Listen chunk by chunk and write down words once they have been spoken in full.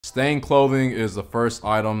Stained clothing is the first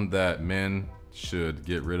item that men should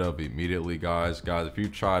get rid of immediately, guys. Guys, if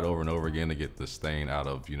you've tried over and over again to get the stain out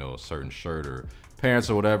of, a certain shirt or pants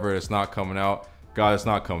or whatever, it's not coming out. Guys, it's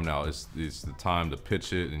not coming out. It's the time to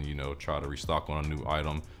pitch it and, try to restock on a new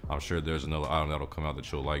item. I'm sure there's another item that'll come out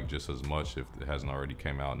that you'll like just as much if it hasn't already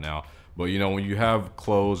came out now. But, when you have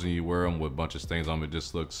clothes and you wear them with a bunch of stains on them, it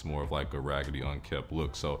just looks more of like a raggedy, unkept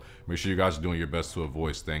look. So make sure you guys are doing your best to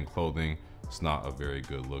avoid stained clothing. It's not a very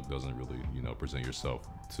good look. Doesn't really, present yourself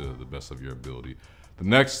to the best of your ability. The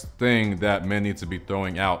next thing that men need to be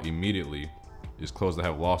throwing out immediately is clothes that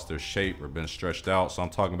have lost their shape or been stretched out. So I'm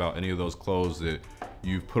talking about any of those clothes that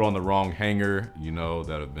you've put on the wrong hanger,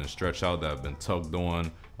 that have been stretched out, that have been tugged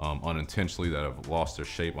on unintentionally, that have lost their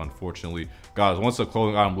shape, unfortunately. Guys, once a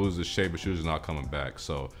clothing item loses shape, it's usually not coming back.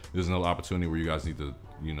 So there's another opportunity where you guys need to,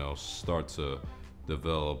 start to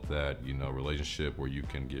develop that, relationship where you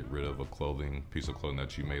can get rid of a piece of clothing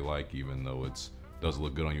that you may like, even though it doesn't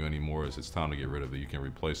look good on you anymore. It's time to get rid of it. You can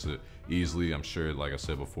replace it easily. I'm sure, like I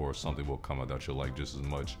said before, something will come out that you'll like just as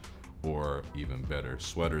much or even better.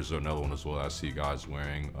 Sweaters are another one as well I see guys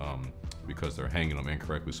wearing because they're hanging them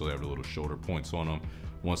incorrectly, so they have the little shoulder points on them.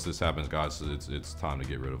 Once this happens, guys, it's time to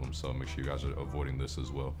get rid of them. So make sure you guys are avoiding this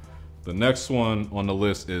as well. The next one on the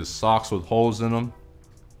list is socks with holes in them.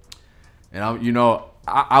 And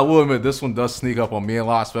I will admit this one does sneak up on me a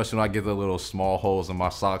lot, especially when I get the little small holes in my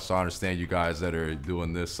socks. So I understand you guys that are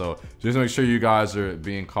doing this. So just make sure you guys are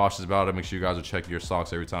being cautious about it. Make sure you guys are checking your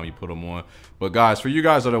socks every time you put them on. But guys, for you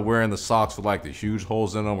guys that are wearing the socks with like the huge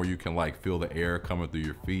holes in them where you can like feel the air coming through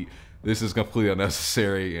your feet, this is completely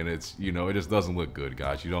unnecessary, and it's, it just doesn't look good,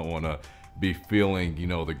 guys. You don't want to be feeling,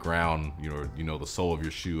 the ground, the sole of your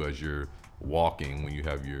shoe as you're walking when you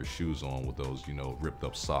have your shoes on with those, ripped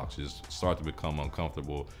up socks. Just start to become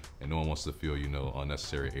uncomfortable, and no one wants to feel,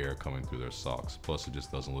 unnecessary air coming through their socks. Plus, it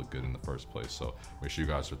just doesn't look good in the first place. So make sure you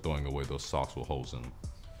guys are throwing away those socks with holes in them.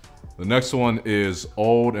 The next one is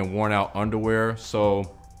old and worn out underwear.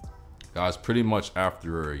 So guys, pretty much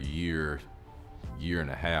after a year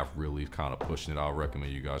and a half, really kind of pushing it, I'll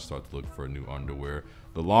recommend you guys start to look for new underwear.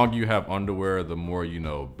 The longer you have underwear, the more,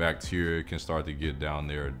 bacteria can start to get down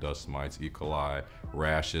there, dust mites, E. coli,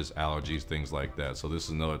 rashes, allergies, things like that. So this is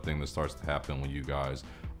another thing that starts to happen when you guys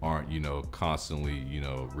aren't, constantly,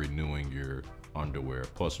 renewing your underwear.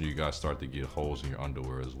 Plus, when you guys start to get holes in your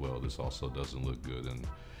underwear as well, this also doesn't look good, and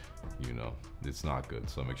it's not good.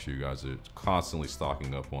 So make sure you guys are constantly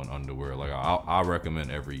stocking up on underwear. Like I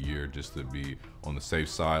recommend every year, just to be on the safe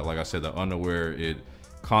side. Like I said, the underwear, it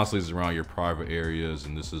constantly is around your private areas,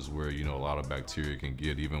 and this is where a lot of bacteria can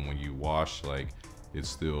get. Even when you wash, like it's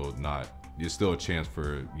still a chance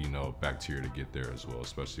for bacteria to get there as well,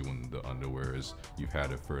 especially when the underwear is, you've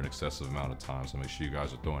had it for an excessive amount of time. So make sure you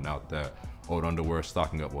guys are throwing out that old underwear,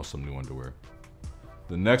 stocking up on some new underwear.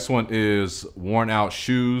 The next one is worn out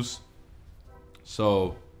shoes.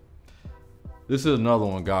 So this is another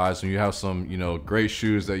one, guys. When you have some, great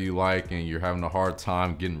shoes that you like and you're having a hard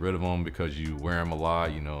time getting rid of them because you wear them a lot,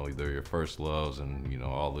 they're your first loves, and,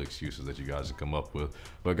 all the excuses that you guys have come up with.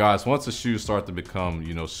 But guys, once the shoes start to become,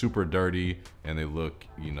 super dirty and they look,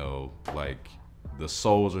 like the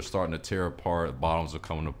soles are starting to tear apart, bottoms are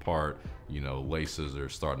coming apart, laces are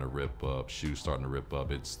starting to rip up, shoes starting to rip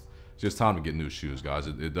up, it's just time to get new shoes, guys.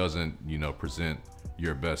 It doesn't, present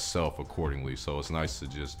your best self accordingly. So it's nice to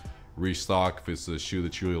just restock. If it's a shoe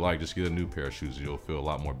that you really like, just get a new pair of shoes and you'll feel a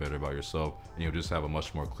lot more better about yourself, and you'll just have a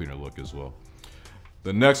much more cleaner look as well.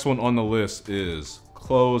 The next one on the list is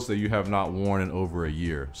clothes that you have not worn in over a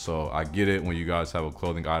year. So I get it when you guys have a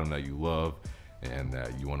clothing item that you love and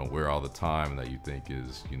that you want to wear all the time, and that you think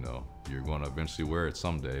is, you're going to eventually wear it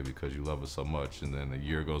someday because you love it so much, and then a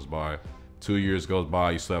year goes by, 2 years goes by,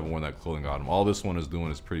 you still haven't worn that clothing item. All this one is doing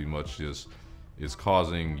is pretty much just, it's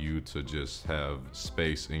causing you to just have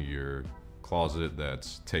space in your closet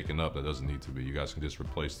that's taken up that doesn't need to be. You guys can just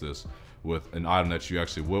replace this with an item that you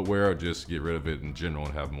actually would wear, or just get rid of it in general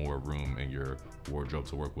and have more room in your wardrobe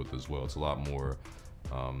to work with as well. It's a lot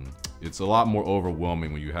more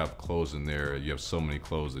overwhelming when you have clothes in there. You have so many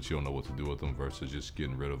clothes that you don't know what to do with them, versus just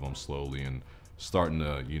getting rid of them slowly and starting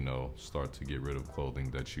to, start to get rid of clothing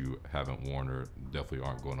that you haven't worn or definitely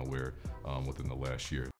aren't going to wear within the last year.